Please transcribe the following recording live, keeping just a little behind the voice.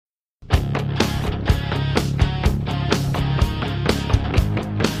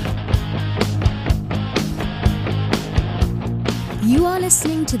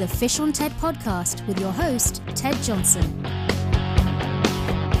listening to the Fish on TED podcast with your host, Ted Johnson.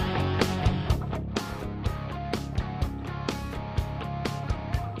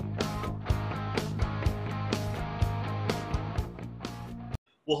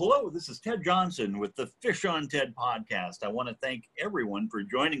 Well, hello, this is Ted Johnson with the Fish on TED podcast. I want to thank everyone for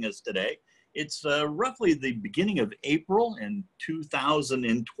joining us today. It's roughly the beginning of April in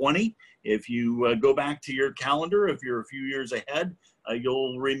 2020. If you go back to your calendar, if you're a few years ahead,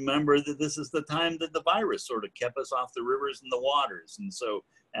 you'll remember that this is the time that the virus sort of kept us off the rivers and the waters. And so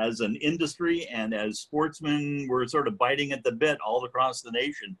as an industry and as sportsmen, we're sort of biting at the bit all across the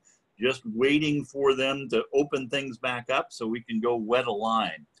nation, just waiting for them to open things back up so we can go wet a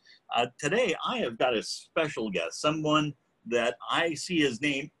line. Today, I have got a special guest, someone that I see his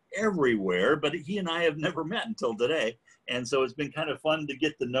name everywhere, but he and I have never met until today. And so it's been kind of fun to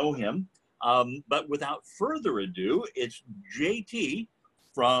get to know him. But without further ado, it's JT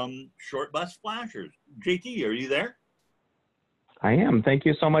from Short Bus Flashers. JT, are you there? I am. Thank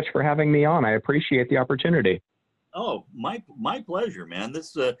you so much for having me on. I appreciate the opportunity. Oh, my pleasure, man.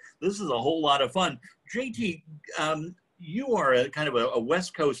 This is a whole lot of fun. JT, you are a kind of a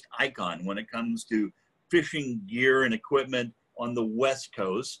West Coast icon when it comes to fishing gear and equipment on the West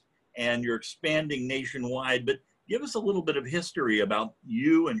Coast, and you're expanding nationwide. But give us a little bit of history about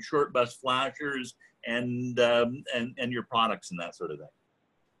you and Short Bus Flashers and your products and that sort of thing.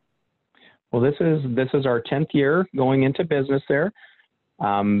 Well, this is our 10th year going into business there.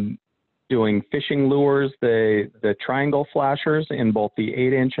 Doing fishing lures, the triangle flashers in both the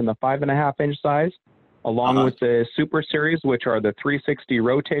 8-inch and the 5.5-inch size, along with the Super Series, which are the 360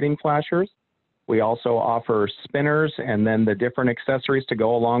 rotating flashers. We also offer spinners and then the different accessories to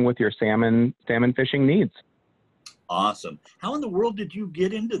go along with your salmon fishing needs. Awesome. How in the world did you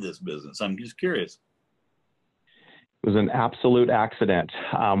get into this business? I'm just curious. It was an absolute accident.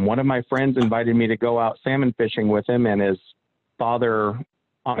 One of my friends invited me to go out salmon fishing with him and his father's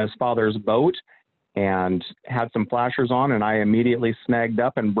boat, and had some flashers on, and I immediately snagged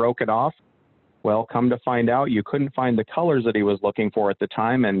up and broke it off. Well, come to find out, you couldn't find the colors that he was looking for at the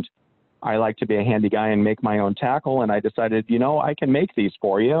time, and I like to be a handy guy and make my own tackle, and I decided, I can make these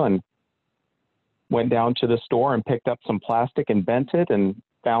for you, and went down to the store and picked up some plastic and bent it and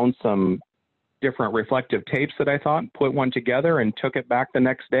found some different reflective tapes that I thought, put one together and took it back the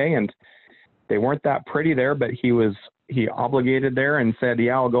next day, and they weren't that pretty there, but he obligated there and said,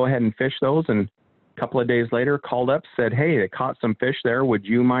 yeah, I'll go ahead and fish those. And a couple of days later called up, said, hey, I caught some fish there. Would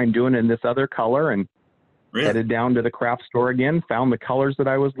you mind doing it in this other color? And headed down to the craft store again, found the colors that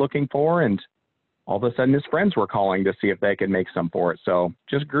I was looking for. And all of a sudden his friends were calling to see if they could make some for it. So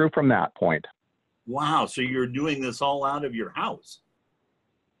just grew from that point. Wow. So you're doing this all out of your house?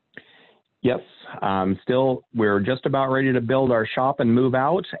 Yes. We're just about ready to build our shop and move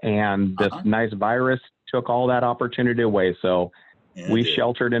out. And this nice virus took all that opportunity away. So we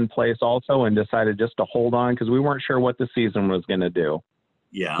sheltered in place also and decided just to hold on because we weren't sure what the season was going to do.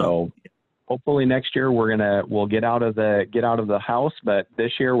 Yeah. So hopefully next year we'll get out of the house, but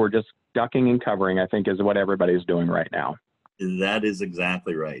this year we're just ducking and covering, I think, is what everybody's doing right now. That is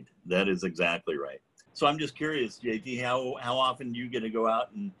exactly right. So I'm just curious, JT, how often do you get to go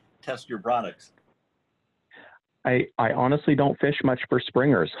out and test your products? I honestly don't fish much for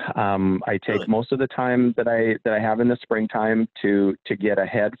springers. I take most of the time that I have in the springtime to get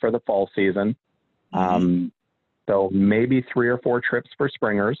ahead for the fall season. So maybe 3 or 4 trips for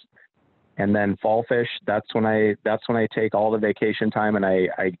springers, and then fall fish. That's when I take all the vacation time, and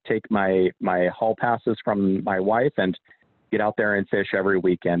I take my hall passes from my wife and get out there and fish every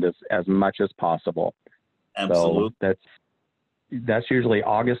weekend as much as possible. Absolutely. So that's usually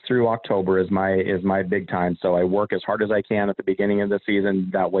August through October is my big time. So I work as hard as I can at the beginning of the season.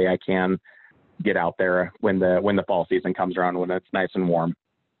 That way I can get out there when the fall season comes around, when it's nice and warm.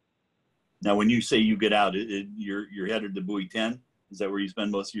 Now, when you say you get out, you're headed to Buoy 10. Is that where you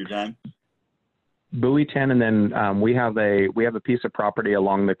spend most of your time? Buoy 10, and then we have a piece of property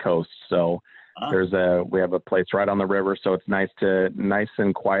along the coast. So we have a place right on the river. So it's nice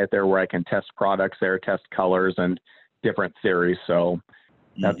and quiet there where I can test products there, test colors and different series. So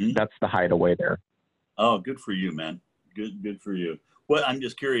that's the hideaway there. Oh, good for you, man. Good for you. Well, I'm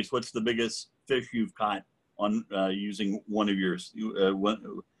just curious, what's the biggest fish you've caught on using one of your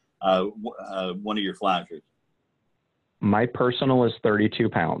flashers? My personal is 32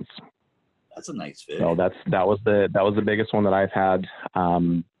 pounds. That's a nice fish. So that was the biggest one that I've had.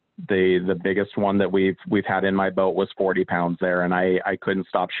 The biggest one that we've had in my boat was 40 pounds there, and I couldn't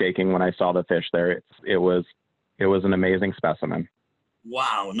stop shaking when I saw the fish there. It was an amazing specimen.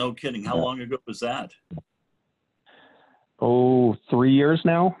 Wow, no kidding. How long ago was that? 3 years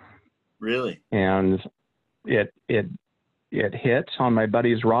now. Really? And it hit on my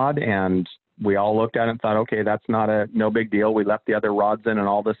buddy's rod, and we all looked at it and thought, okay, that's no big deal. We left the other rods in, and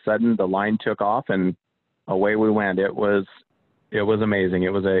all of a sudden the line took off and away we went. It was amazing.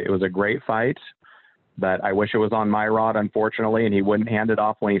 It was a great fight, but I wish it was on my rod, unfortunately, and he wouldn't hand it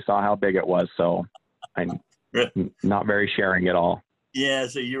off when he saw how big it was. So I'm not very sharing at all. Yeah.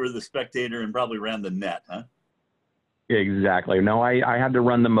 So you were the spectator and probably ran the net, huh? Exactly. No, I had to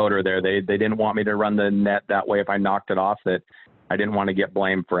run the motor there. They didn't want me to run the net that way. If I knocked it off, that I didn't want to get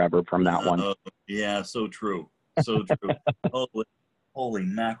blamed forever from that one. Yeah, so true. So true. Holy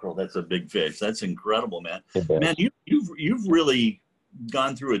mackerel, that's a big fish. That's incredible, man. Man, you've really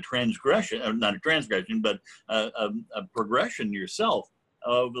gone through a transgression, not a transgression, but a progression yourself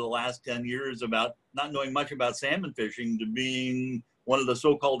over the last 10 years about not knowing much about salmon fishing to being one of the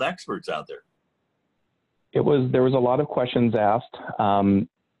so-called experts out there. There was a lot of questions asked. I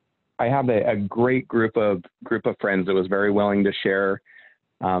have a great group of friends that was very willing to share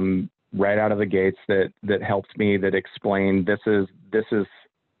right out of the gates that helped me, that explained this is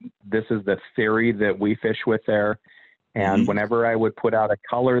the theory that we fish with there. And whenever I would put out a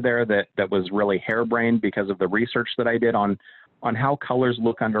color there that was really harebrained because of the research that I did on how colors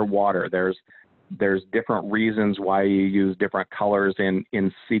look underwater, there's different reasons why you use different colors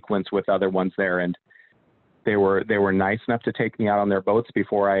in sequence with other ones there. And they were nice enough to take me out on their boats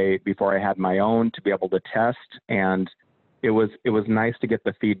before I had my own, to be able to test. And it was nice to get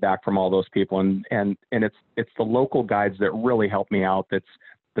the feedback from all those people. And it's the local guides that really help me out. That's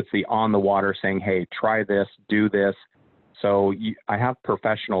the on the water saying, hey, try this, do this. So I have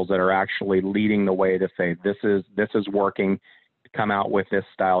professionals that are actually leading the way to say, this is working, come out with this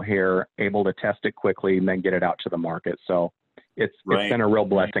style here, able to test it quickly and then get it out to the market. So it's been a real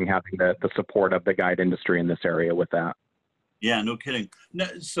blessing having the support of the guide industry in this area with that. Yeah, no kidding.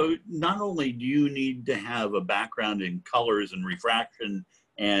 So not only do you need to have a background in colors and refraction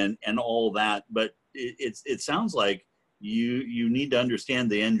and all that, but it sounds like you need to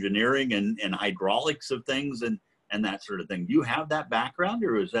understand the engineering and hydraulics of things and that sort of thing. Do you have that background,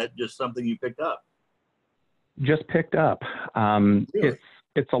 or is that just something you picked up? Just picked up. Really?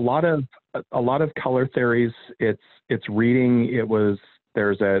 It's a lot of color theories. It's reading.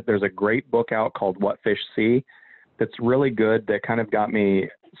 There's a great book out called What Fish See that's really good, that kind of got me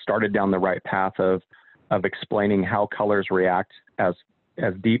started down the right path of explaining how colors react as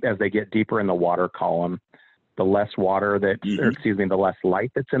deep as they get deeper in the water column. The less water the less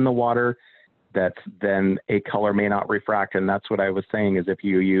light that's in the water, then a color may not refract. And that's what I was saying, is if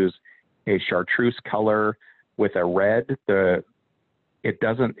you use a chartreuse color with a red, it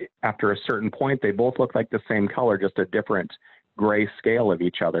doesn't, after a certain point, they both look like the same color, just a different gray scale of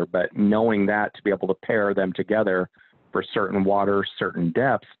each other. But knowing that, to be able to pair them together for certain water, certain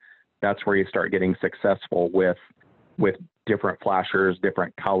depths, that's where you start getting successful with different flashers,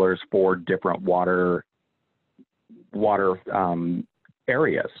 different colors for different water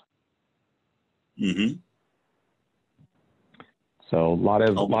areas. Mm-hmm. So a lot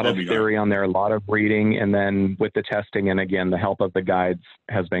of theory on there, a lot of reading, and then with the testing, and again, the help of the guides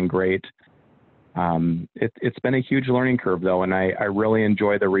has been great. It's been a huge learning curve though, and I really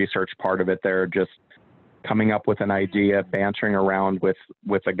enjoy the research part of it there, just coming up with an idea, bantering around with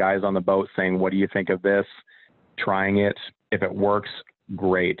the guys on the boat saying, what do you think of this? Trying it. If it works,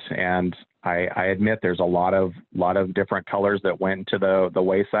 great. And I admit there's a lot of different colors that went to the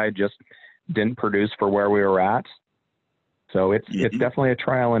wayside, just didn't produce for where we were at. So it's definitely a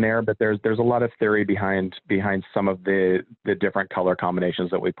trial and error, but there's a lot of theory behind some of the different color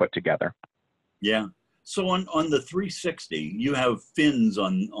combinations that we put together. Yeah. So on the 360, you have fins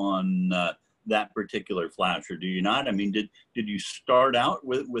on that particular flasher, do you not? I mean, did you start out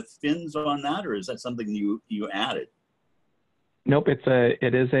with fins on that, or is that something you added? Nope.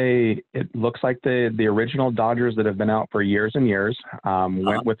 It looks like the original Dodgers that have been out for years and years,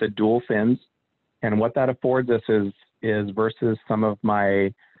 went with the dual fins. And what that affords us is versus some of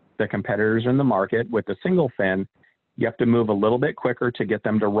the competitors in the market with the single fin, you have to move a little bit quicker to get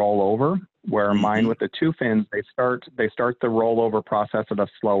them to roll over, where mine with the two fins, they start the rollover process at a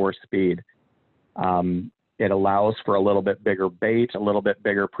slower speed. It allows for a little bit bigger bait, a little bit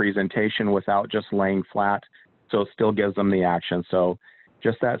bigger presentation without just laying flat. So it still gives them the action. So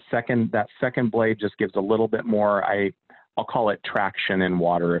just that second blade just gives a little bit more, I'll call it traction in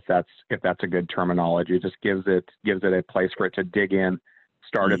water, if that's a good terminology. It just gives it a place for it to dig in,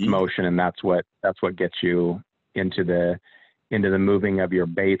 start its motion, and that's what gets you into the moving of your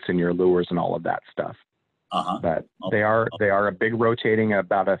baits and your lures and all of that stuff. But they are a big rotating,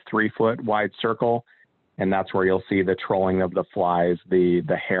 about a 3 foot wide circle, And that's where you'll see the trolling of the flies, the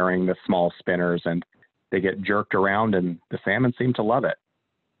herring, the small spinners, and they get jerked around, and the salmon seem to love it.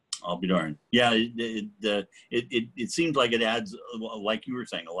 I'll be darned. Yeah, it seems like it adds, like you were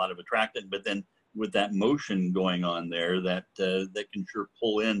saying, a lot of attractant, but then with that motion going on there, that can sure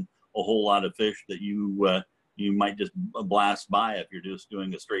pull in a whole lot of fish that you might just blast by if you're just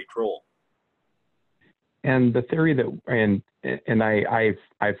doing a straight troll. And the theory that, and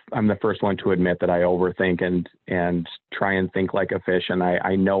I'm the first one to admit that I overthink and try and think like a fish, and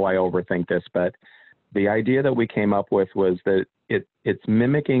I know I overthink this, but the idea that we came up with was that it's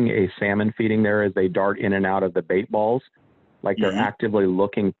mimicking a salmon feeding there as they dart in and out of the bait balls, like they're actively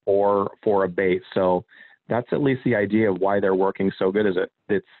looking for a bait. So that's at least the idea of why they're working so good, is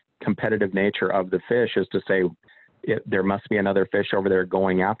it's competitive nature of the fish is to say there must be another fish over there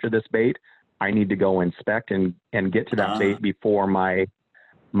going after this bait. I need to go inspect and get to that bait before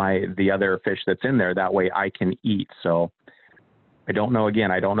the other fish that's in there. That way I can eat. So I don't know.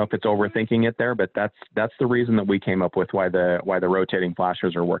 Again, I don't know if it's overthinking it there, but that's the reason that we came up with why the rotating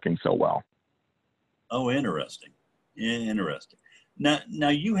flashers are working so well. Oh, interesting. Interesting. Now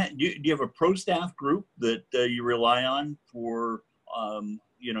do you have a pro staff group that you rely on for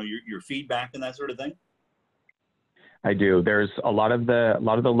your feedback and that sort of thing? I do. There's a lot of the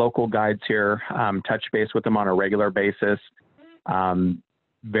local guides here. Touch base with them on a regular basis.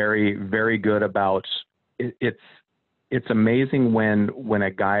 Very, very good about it. It's amazing when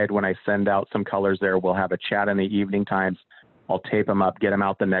I send out some colors there, we'll have a chat in the evening times. I'll tape them up, get them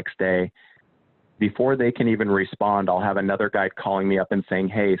out the next day. Before they can even respond, I'll have another guide calling me up and saying,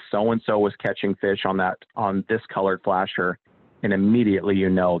 hey, so-and-so was catching fish on this colored flasher. And immediately,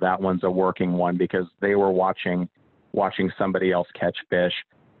 that one's a working one because they were watching somebody else catch fish.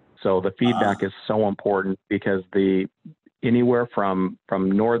 So the feedback is so important because anywhere from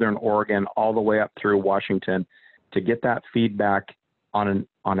Northern Oregon all the way up through Washington, to get that feedback on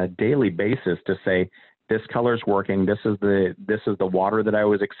a daily basis to say, this color's working, this is the water that I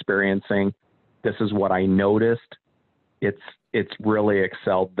was experiencing, this is what I noticed. It's really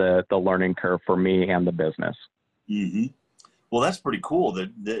excelled the learning curve for me and the business. Mm-hmm. Well, that's pretty cool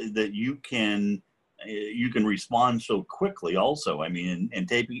that you can respond so quickly also. I mean, and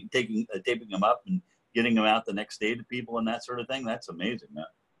taping them up and getting them out the next day to people and that sort of thing. That's amazing, man.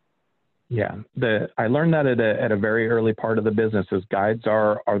 Yeah, I learned that at a very early part of the business. As guides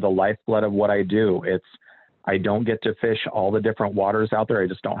are the lifeblood of what I do. I don't get to fish all the different waters out there. I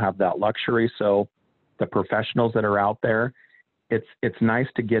just don't have that luxury. So the professionals that are out there, it's nice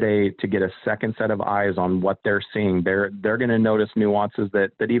to get a second set of eyes on what they're seeing. They're going to notice nuances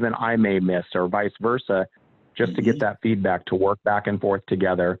that even I may miss, or vice versa, just to get that feedback to work back and forth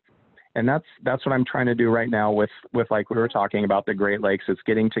together. And that's what I'm trying to do right now with like we were talking about the Great Lakes. It's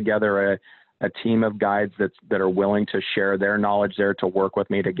getting together a team of guides that are willing to share their knowledge there to work with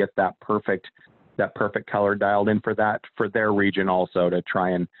me to get that perfect color dialed in for their region also, to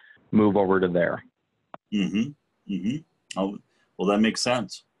try and move over to there. Oh, well, that makes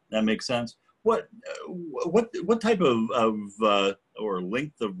sense. What type of or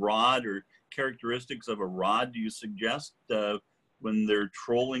length of rod or characteristics of a rod do you suggest when they're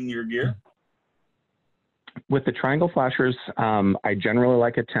trolling your gear? With the triangle flashers, I generally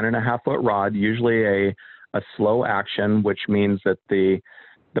like a 10.5-foot rod, usually a slow action, which means that the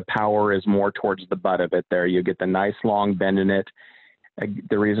power is more towards the butt of it there. You get the nice long bend in it.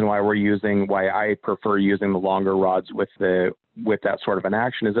 The reason why I prefer using the longer rods with that sort of an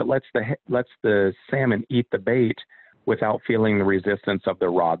action is it lets the salmon eat the bait without feeling the resistance of the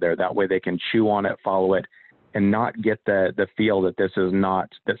rod there. That way they can chew on it, follow it, and not get the feel that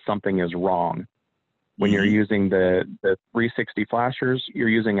that something is wrong. When you're using the 360 flashers, you're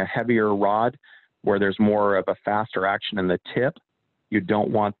using a heavier rod where there's more of a faster action in the tip. You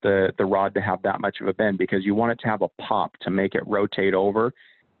don't want the rod to have that much of a bend because you want it to have a pop to make it rotate over.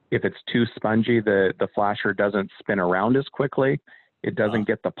 If it's too spongy, the flasher doesn't spin around as quickly. It doesn't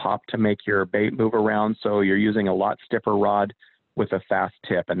get the pop to make your bait move around. So you're using a lot stiffer rod with a fast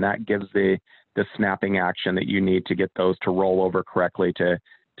tip, and that gives the snapping action that you need to get those to roll over correctly to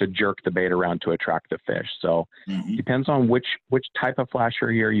jerk the bait around to attract the fish. So depends on which type of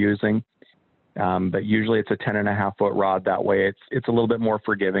flasher you're using. But usually it's a 10.5-foot rod. That way it's a little bit more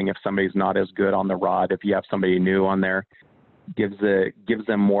forgiving if somebody's not as good on the rod. If you have somebody new on there, gives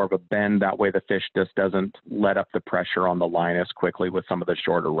them more of a bend. That way the fish just doesn't let up the pressure on the line as quickly with some of the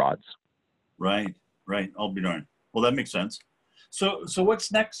shorter rods. Right. I'll be darned. Well, that makes sense. So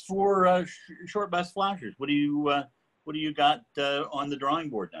what's next for short bass flashers? What do you got on the drawing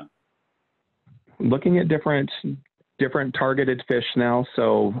board now? Looking at different different targeted fish now.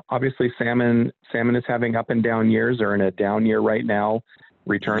 So obviously salmon is having up and down years. They're in a down year right now.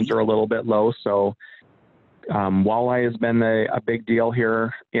 Returns are a little bit low. So walleye has been a big deal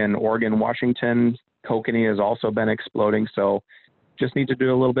here in Oregon, Washington. Kokanee has also been exploding. So just need to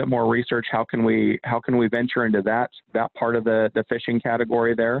do a little bit more research. How can we venture into that part of the fishing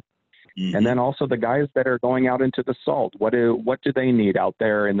category there? And then also the guys that are going out into the salt. What do they need out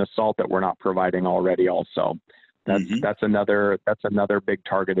there in the salt that we're not providing already? Also, that's another big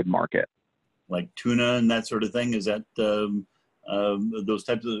targeted market. Like tuna and that sort of thing. Is that those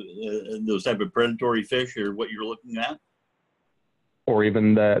type of predatory fish, or what you're looking at? Or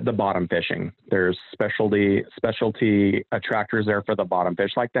even the bottom fishing. There's specialty attractors there for the bottom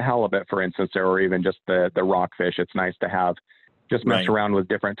fish, like the halibut, for instance, or even just the rockfish. It's nice to have. Just mess around with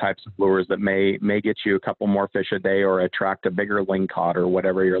different types of lures that may get you a couple more fish a day, or attract a bigger lingcod, or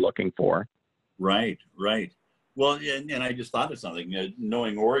whatever you're looking for. Right. Well, and I just thought of something.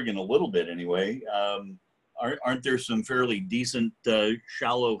 Knowing Oregon a little bit anyway, aren't there some fairly decent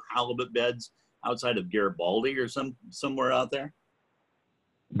shallow halibut beds outside of Garibaldi or somewhere out there?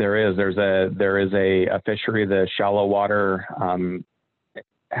 There is. There is a fishery, the shallow water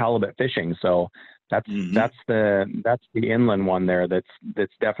halibut fishing. So. That's the inland one there.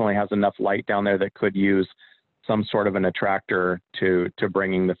 That's definitely has enough light down there that could use some sort of an attractor to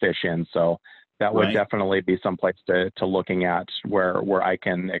bringing the fish in. So that would definitely be someplace to looking at where I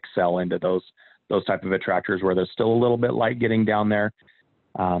can excel into those type of attractors where there's still a little bit light getting down there.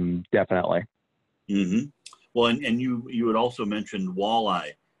 Definitely. Well, and you had also mentioned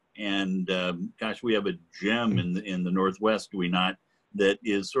walleye, and gosh, we have a gem in the Northwest, do we not? That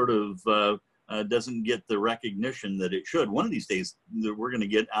is sort of doesn't get the recognition that it should. One of these days, we're going to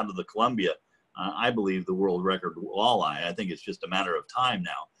get out of the Columbia, I believe, the world record walleye. I think it's just a matter of time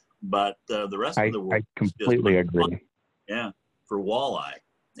now. But the rest of the world, I completely agree. Yeah, for walleye,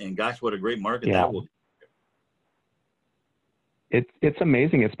 and gosh, what a great market that will be. It's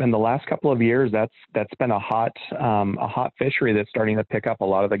amazing. It's been the last couple of years that's been a hot fishery that's starting to pick up. A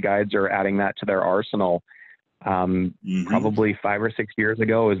lot of the guides are adding that to their arsenal. Probably 5 or 6 years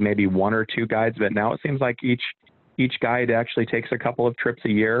ago, it was maybe 1 or 2 guides, but now it seems like each guide actually takes a couple of trips a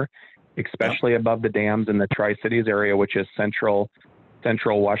year, especially above the dams in the Tri-Cities area, which is central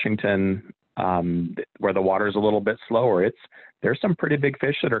Washington, where the water is a little bit slower. There's some pretty big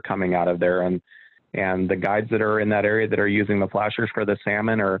fish that are coming out of there, and the guides that are in that area that are using the flashers for the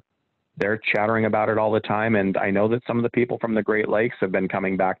salmon they're chattering about it all the time. And I know that some of the people from the Great Lakes have been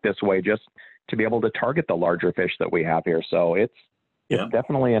coming back this way just to be able to target the larger fish that we have here. So it's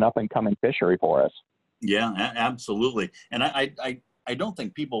definitely an up and coming fishery for us. Yeah, absolutely. And I don't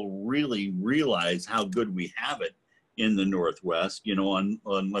think people really realize how good we have it in the Northwest. On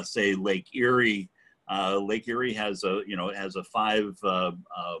let's say Lake Erie. Lake Erie has a 5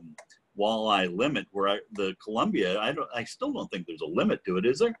 walleye limit, where the Columbia, I still don't think there's a limit to it,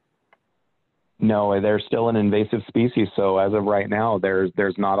 is there? No, they're still an invasive species. So as of right now,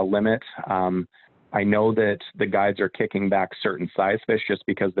 there's not a limit. I know that the guides are kicking back certain size fish just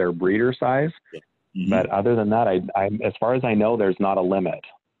because they're breeder size. But other than that, I as far as I know, there's not a limit.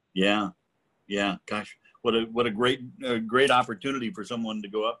 Yeah. Gosh, what a great opportunity for someone to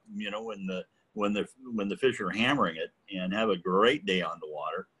go up, when the fish are hammering it, and have a great day on the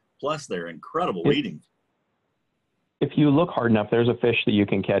water. Plus, they're incredible eating. If you look hard enough, there's a fish that you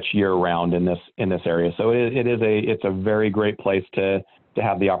can catch year round in this area. So it's a very great place to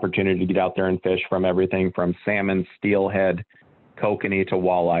have the opportunity to get out there and fish, from everything from salmon, steelhead, kokanee to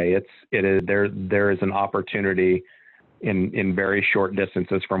walleye. There is an opportunity in very short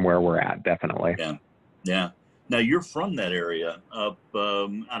distances from where we're at. Definitely. Yeah. Now you're from that area up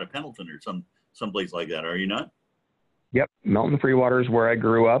out of Pendleton or someplace like that, are you not? Yep, Milton Freewater is where I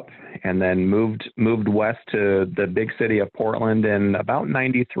grew up, and then moved west to the big city of Portland in about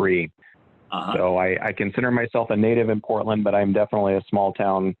 '93. So I consider myself a native in Portland, but I'm definitely a small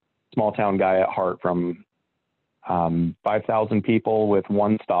town guy at heart, from 5,000 people with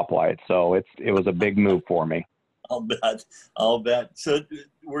 1 stoplight. So it was a big move for me. I'll bet. So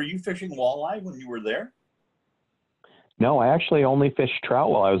were you fishing walleye when you were there? No, I actually only fished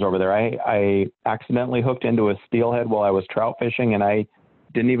trout while I was over there. I accidentally hooked into a steelhead while I was trout fishing, and I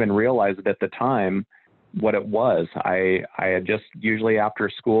didn't even realize it at the time what it was. I had just, usually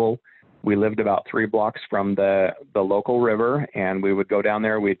after school, we lived about 3 blocks from the local river, and we would go down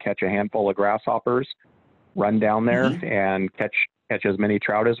there. We'd catch a handful of grasshoppers, run down there and catch as many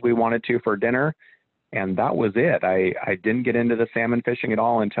trout as we wanted to for dinner. And that was it. I didn't get into the salmon fishing at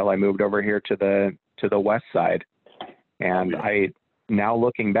all until I moved over here to the west side. And now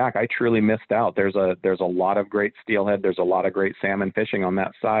looking back, I truly missed out. There's a lot of great steelhead. There's a lot of great salmon fishing on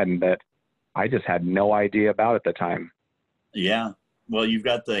that side, and that I just had no idea about at the time. Yeah. Well, you've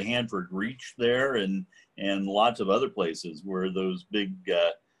got the Hanford Reach there, and lots of other places where those big,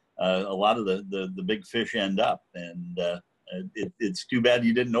 a lot of the big fish end up. And it's too bad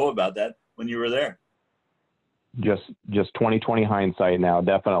you didn't know about that when you were there. Just 2020 hindsight now,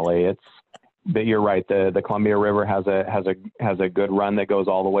 definitely. But you're right. The Columbia River has a good run that goes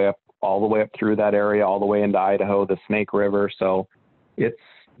all the way up through that area, all the way into Idaho, the Snake River. So it's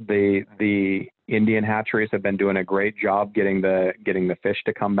the Indian hatcheries have been doing a great job getting the fish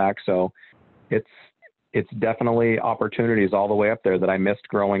to come back. So it's definitely opportunities all the way up there that I missed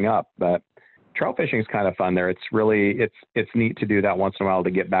growing up. But trout fishing is kind of fun there. It's neat to do that once in a while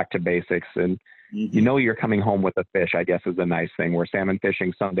to get back to basics. And you're coming home with a fish, I guess, is a nice thing. Where salmon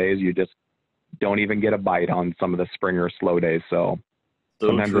fishing, some days you just don't even get a bite on some of the spring or slow days. So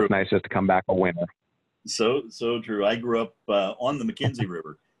sometimes true. It's nice just to come back a winner. So true. I grew up on the McKenzie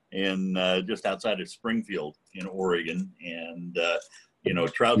River, and just outside of Springfield in Oregon, and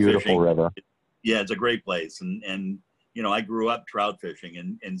trout Beautiful fishing. river. Yeah, it's a great place, and I grew up trout fishing,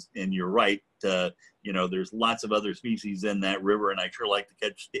 and you're right. There's lots of other species in that river, and I sure like to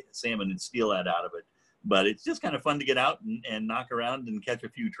catch salmon and steelhead out of it. But it's just kind of fun to get out and knock around and catch a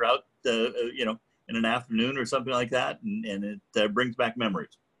few trout, in an afternoon or something like that, and it brings back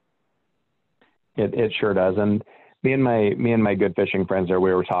memories. It sure does. And me and my good fishing friends there,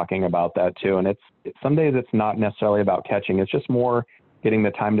 we were talking about that too. And some days it's not necessarily about catching. It's just more getting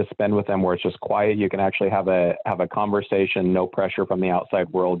the time to spend with them where it's just quiet. You can actually have a conversation, no pressure from the outside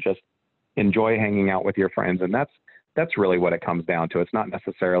world, just enjoy hanging out with your friends. And that's really what it comes down to. It's not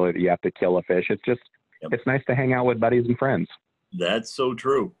necessarily that you have to kill a fish. It's just, It's nice to hang out with buddies and friends. That's so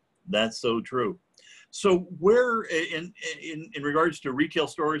true. That's so true. So where, in regards to retail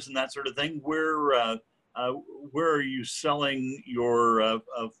stores and that sort of thing, where are you selling your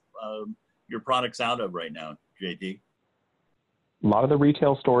products out of right now, JT? A lot of the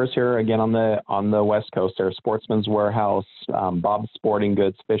retail stores here, again, on the West Coast, there are Sportsman's Warehouse, Bob's Sporting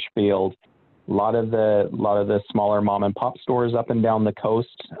Goods, Fishfield. A lot of the smaller mom and pop stores up and down the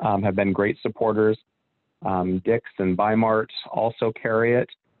coast have been great supporters. Dick's and Bi-Mart also carry it.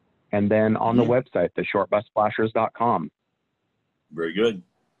 And then on the website, the shortbusflashers.com. Very good.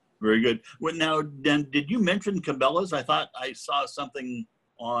 Very good. Well, now, Dan, did you mention Cabela's? I thought I saw something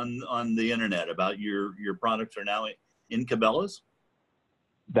on the internet about your products are now in Cabela's.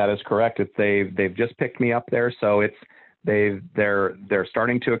 That is correct. They've just picked me up there, so they're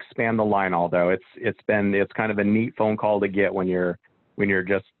starting to expand the line. Although it's kind of a neat phone call to get when you're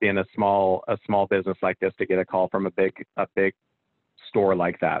just in a small business like this, to get a call from a big store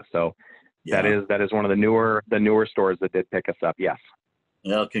like that. So that is one of the newer stores that did pick us up. Yes.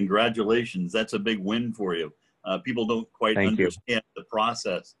 Well, congratulations. That's a big win for you. People don't quite understand the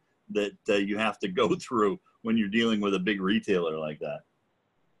process that you have to go through when you're dealing with a big retailer like that.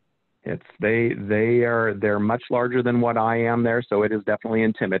 They're much larger than what I am there, so it is definitely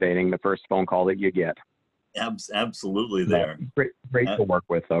intimidating, the first phone call that you get. Absolutely there. Great to work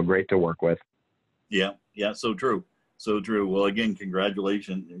with, though. Great to work with. Yeah, so true. So true. Well, again,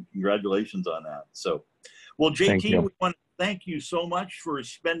 congratulations on that. So, well, JT, we want to thank you so much for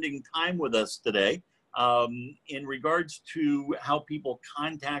spending time with us today. In regards to how people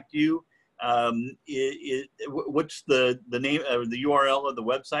contact you, what's the name of the URL of the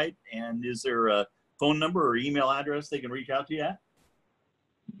website, and is there a phone number or email address they can reach out to you at?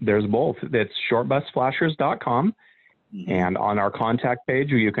 There's both. It's shortbusflashers.com. And on our contact page,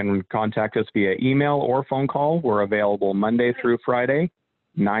 you can contact us via email or phone call. We're available Monday through Friday,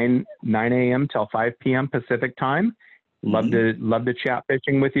 9 a.m. till 5 p.m. Pacific time. Love to chat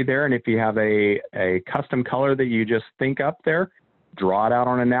fishing with you there. And if you have a custom color that you just think up there, draw it out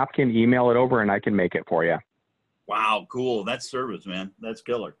on a napkin, email it over, and I can make it for you. Wow, cool. That's service, man. That's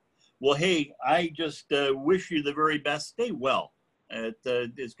killer. Well, hey, I just wish you the very best. Stay well.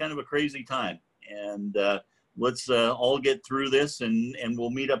 It's kind of a crazy time. And let's all get through this, and we'll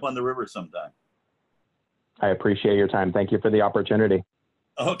meet up on the river sometime. I appreciate your time. Thank you for the opportunity.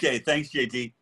 Okay. Thanks, JT.